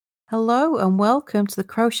Hello and welcome to the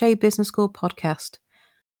Crochet Business School podcast,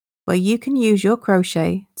 where you can use your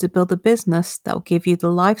crochet to build a business that will give you the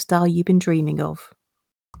lifestyle you've been dreaming of.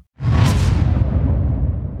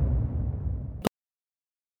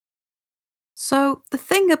 So, the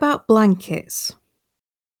thing about blankets,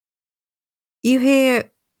 you hear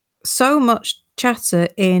so much chatter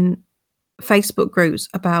in Facebook groups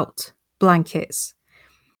about blankets.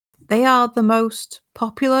 They are the most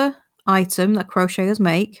popular item that crocheters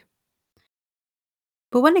make.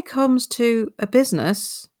 But when it comes to a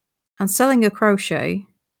business and selling a crochet,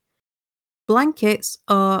 blankets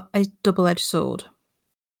are a double edged sword.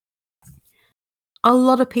 A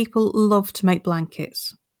lot of people love to make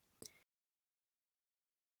blankets.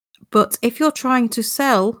 But if you're trying to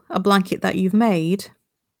sell a blanket that you've made,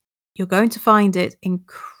 you're going to find it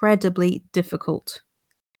incredibly difficult.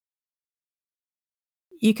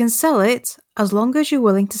 You can sell it as long as you're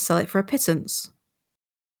willing to sell it for a pittance.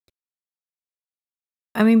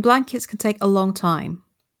 I mean, blankets can take a long time.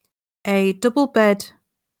 A double bed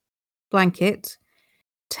blanket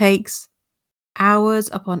takes hours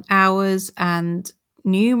upon hours and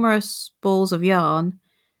numerous balls of yarn.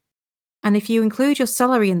 And if you include your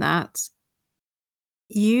salary in that,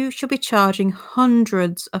 you should be charging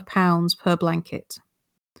hundreds of pounds per blanket.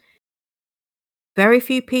 Very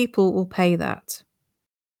few people will pay that.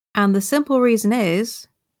 And the simple reason is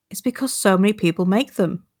it's because so many people make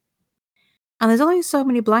them. And there's only so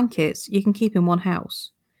many blankets you can keep in one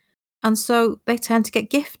house. And so they tend to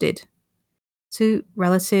get gifted to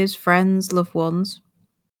relatives, friends, loved ones.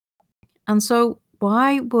 And so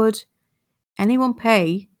why would anyone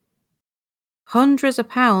pay hundreds of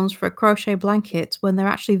pounds for a crochet blanket when they're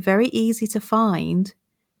actually very easy to find,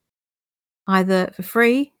 either for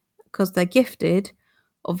free because they're gifted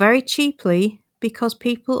or very cheaply because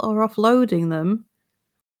people are offloading them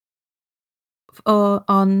or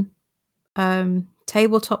on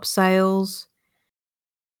tabletop sales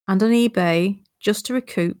and on eBay just to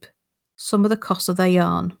recoup some of the cost of their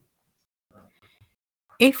yarn.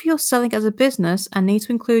 If you're selling as a business and need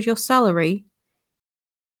to include your salary,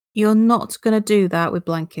 you're not going to do that with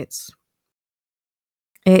blankets.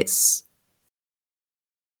 It's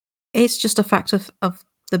just a fact of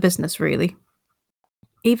the business, really.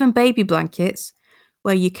 Even baby blankets,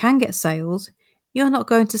 where you can get sales, you're not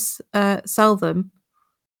going to sell them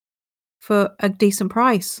for a decent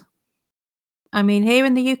price. I mean, here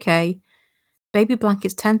in the UK, baby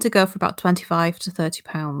blankets tend to go for about £25 to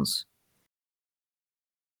 £30.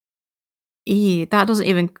 That doesn't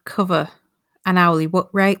even cover an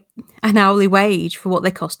an hourly wage for what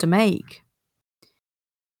they cost to make.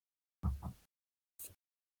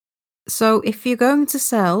 So if you're going to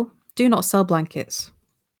sell, do not sell blankets.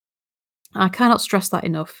 I cannot stress that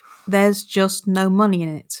enough. There's just no money in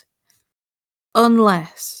it.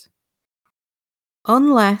 Unless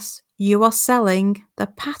you are selling the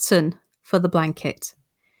pattern for the blanket.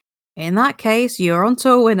 In that case, you're onto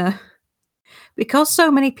a winner. Because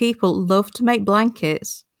so many people love to make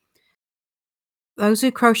blankets, those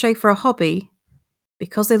who crochet for a hobby,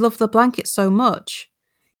 because they love the blanket so much,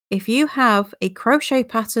 if you have a crochet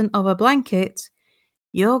pattern of a blanket,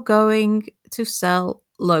 you're going to sell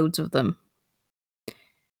loads of them.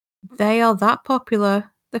 They are that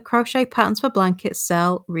popular, the crochet patterns for blankets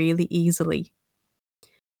sell really easily.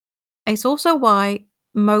 It's also why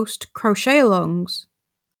most crochet alongs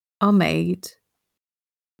are made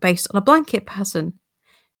based on a blanket pattern,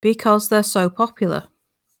 because they're so popular.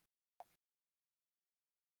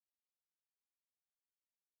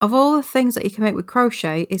 Of all the things that you can make with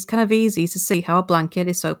crochet, it's kind of easy to see how a blanket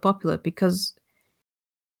is so popular because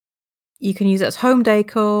you can use it as home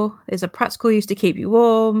decor, it's a practical use to keep you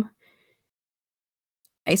warm,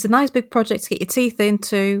 it's a nice big project to get your teeth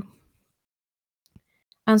into,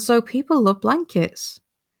 and so people love blankets.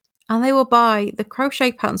 And they will buy the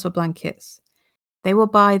crochet patterns for blankets. They will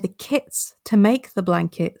buy the kits to make the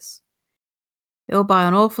blankets. They will buy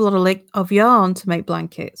an awful lot of yarn to make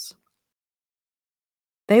blankets.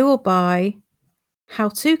 They will buy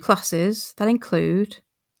how-to classes that include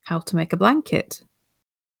how to make a blanket.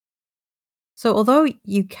 So although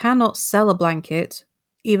you cannot sell a blanket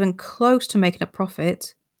even close to making a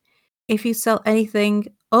profit, if you sell anything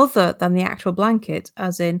other than the actual blanket,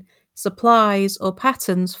 as in supplies or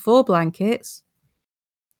patterns for blankets,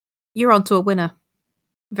 you're onto a winner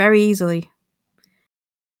very easily.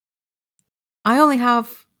 I only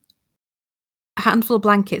have a handful of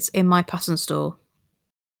blankets in my pattern store.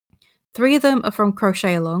 3 of them are from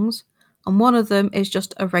crochet alongs, and 1 of them is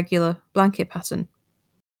just a regular blanket pattern.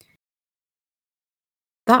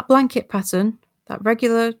 That blanket pattern, that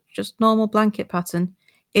regular, just normal blanket pattern,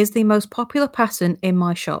 is the most popular pattern in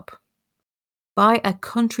my shop. by a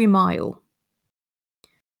country mile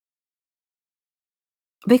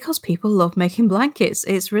because people love making blankets.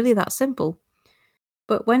 It's really that simple.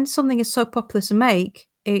 But when something is so popular to make,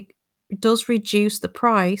 it does reduce the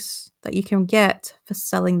price that you can get for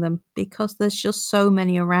selling them because there's just so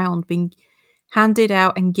many around being handed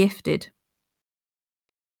out and gifted.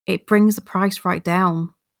 It brings the price right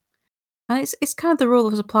down. And it's kind of the rule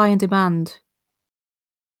of supply and demand.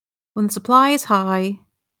 When the supply is high,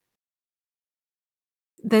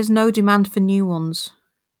 there's no demand for new ones.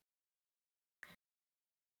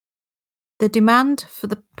 The demand for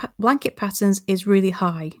the blanket patterns is really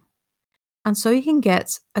high. And so you can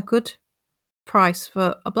get a good price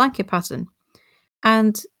for a blanket pattern.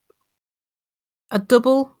 And a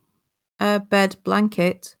double bed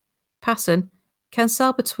blanket pattern can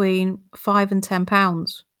sell between £5 and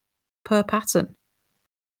 £10 per pattern.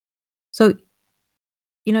 So,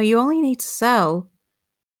 you only need to sell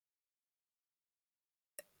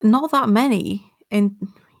not that many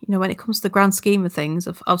when it comes to the grand scheme of things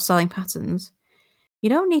of selling patterns. You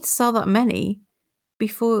don't need to sell that many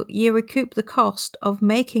before you recoup the cost of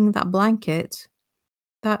making that blanket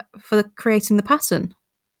that for creating the pattern.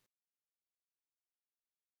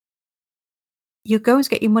 You're going to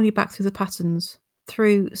get your money back through the patterns,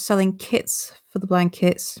 through selling kits for the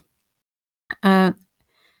blankets, uh,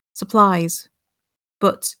 supplies,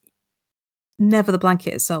 but never the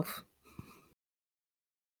blanket itself.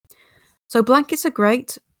 So blankets are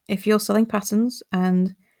great if you're selling patterns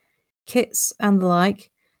and kits and the like,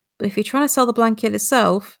 but if you're trying to sell the blanket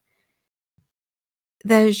itself,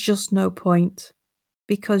 there's just no point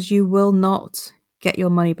because you will not get your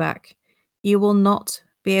money back. You will not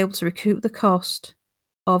be able to recoup the cost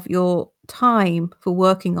of your time for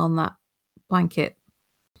working on that blanket.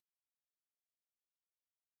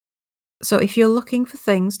 So if you're looking for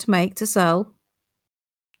things to make to sell,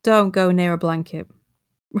 don't go near a blanket.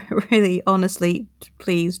 Really, honestly,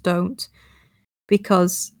 please don't,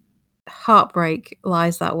 because heartbreak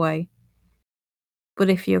lies that way. But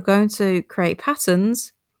if you're going to create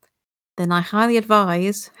patterns, then I highly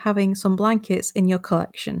advise having some blankets in your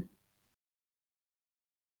collection.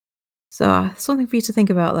 So, something for you to think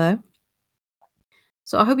about there.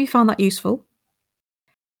 So, I hope you found that useful.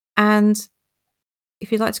 And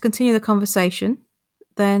if you'd like to continue the conversation,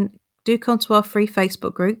 then do come to our free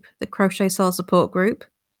Facebook group, the Crochet Seller Support Group.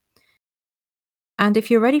 And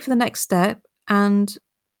if you're ready for the next step and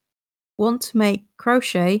want to make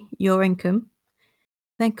crochet your income,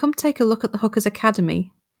 then come take a look at the Hookers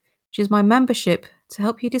Academy, which is my membership to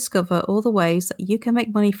help you discover all the ways that you can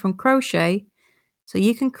make money from crochet so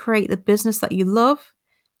you can create the business that you love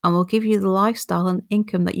and will give you the lifestyle and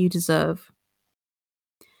income that you deserve.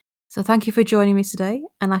 So thank you for joining me today,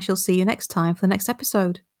 and I shall see you next time for the next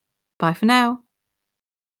episode. Bye for now.